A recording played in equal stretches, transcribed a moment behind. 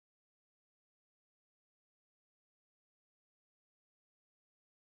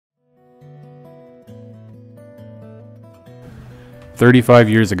35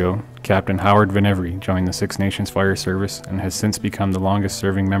 years ago, Captain Howard VanEvery joined the Six Nations Fire Service and has since become the longest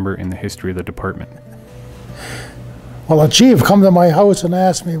serving member in the history of the department. Well, a chief come to my house and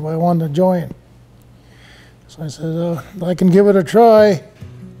asked me if I wanted to join. So I said, I can give it a try.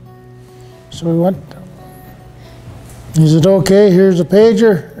 So we went. He said, okay, here's a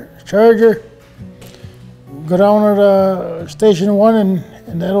pager, charger. Go down to Station 1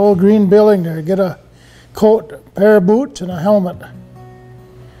 in that old green building there, get a coat, a pair of boots, and a helmet.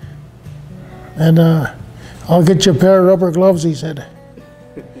 And I'll get you a pair of rubber gloves, he said.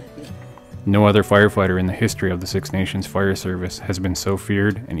 No other firefighter in the history of the Six Nations Fire Service has been so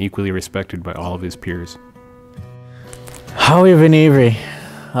feared and equally respected by all of his peers. Howie VanEvery.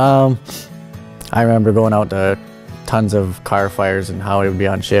 I remember going out to tons of car fires and Howie would be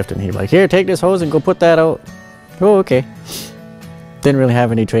on shift and he'd be like, here, take this hose and go put that out. Oh, okay. Didn't really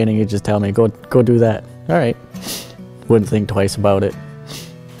have any training, he'd just tell me, go do that. All right. Wouldn't think twice about it.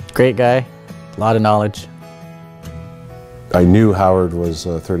 Great guy, a lot of knowledge. I knew Howard was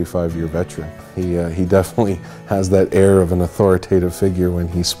a 35-year veteran. He definitely has that air of an authoritative figure when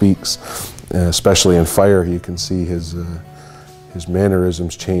he speaks, especially in fire. You can see his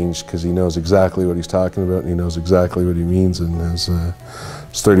mannerisms change because he knows exactly what he's talking about and he knows exactly what he means, and his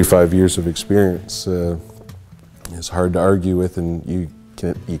 35 years of experience is hard to argue with, and you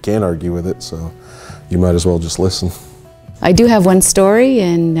can't argue with it, so you might as well just listen. I do have one story,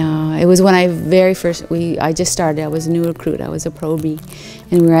 and it was when I just started. I was a new recruit. I was a probie,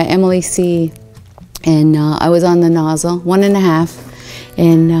 and we were at MLEC, and I was on the nozzle, 1.5,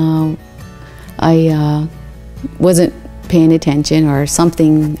 and I wasn't paying attention or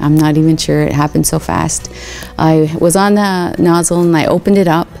something. I'm not even sure. It happened so fast. I was on the nozzle, and I opened it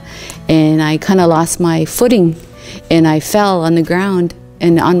up, and I kind of lost my footing, and I fell on the ground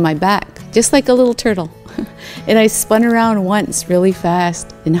and on my back, just like a little turtle. And I spun around once really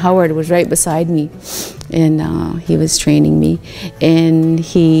fast, and Howard was right beside me, and he was training me, and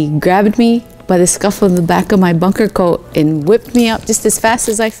he grabbed me by the scuff of the back of my bunker coat and whipped me up just as fast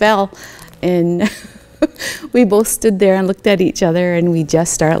as I fell, and we both stood there and looked at each other, and we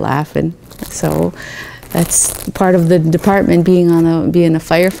just started laughing. So that's part of the department, being a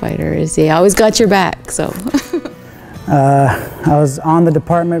firefighter, is they always got your back. So I was on the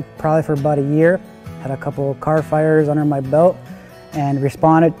department probably for about a year. Had a couple of car fires under my belt and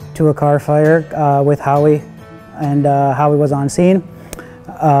responded to a car fire with Howie, and Howie was on scene.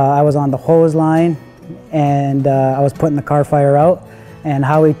 I was on the hose line, and I was putting the car fire out, and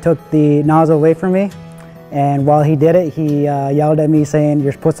Howie took the nozzle away from me, and while he did it, he yelled at me saying,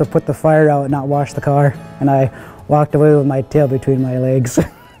 "You're supposed to put the fire out, not wash the car," and I walked away with my tail between my legs.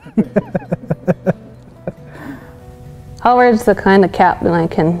 Howard's the kind of captain I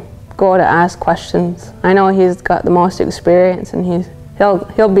can go to ask questions. I know he's got the most experience, and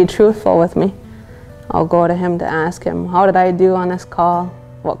he'll be truthful with me. I'll go to him to ask him, how did I do on this call?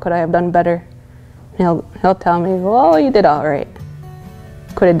 What could I have done better? He'll tell me, well, you did all right.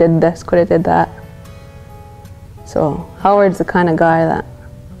 Could have did this, could have did that. So Howard's the kind of guy that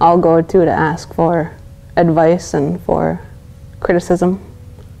I'll go to ask for advice and for criticism.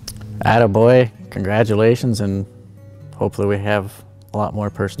 Attaboy, congratulations, and hopefully we have a lot more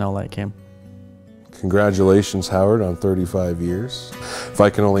personnel like him. Congratulations, Howard, on 35 years. If I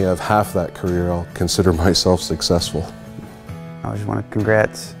can only have half that career, I'll consider myself successful. I just want to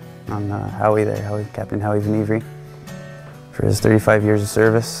congrats on Howie there, Captain Howie VanEvery, for his 35 years of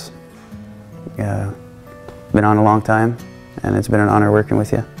service. Been on a long time, and it's been an honor working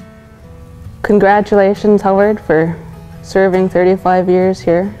with you. Congratulations, Howard, for serving 35 years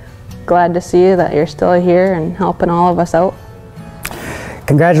here. Glad to see that you're still here and helping all of us out.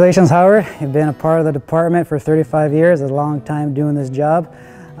 Congratulations, Howard. You've been a part of the department for 35 years, a long time doing this job.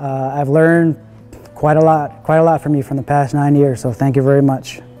 I've learned quite a lot from you from the past 9 years, so thank you very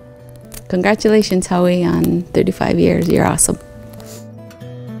much. Congratulations, Howie, on 35 years. You're awesome.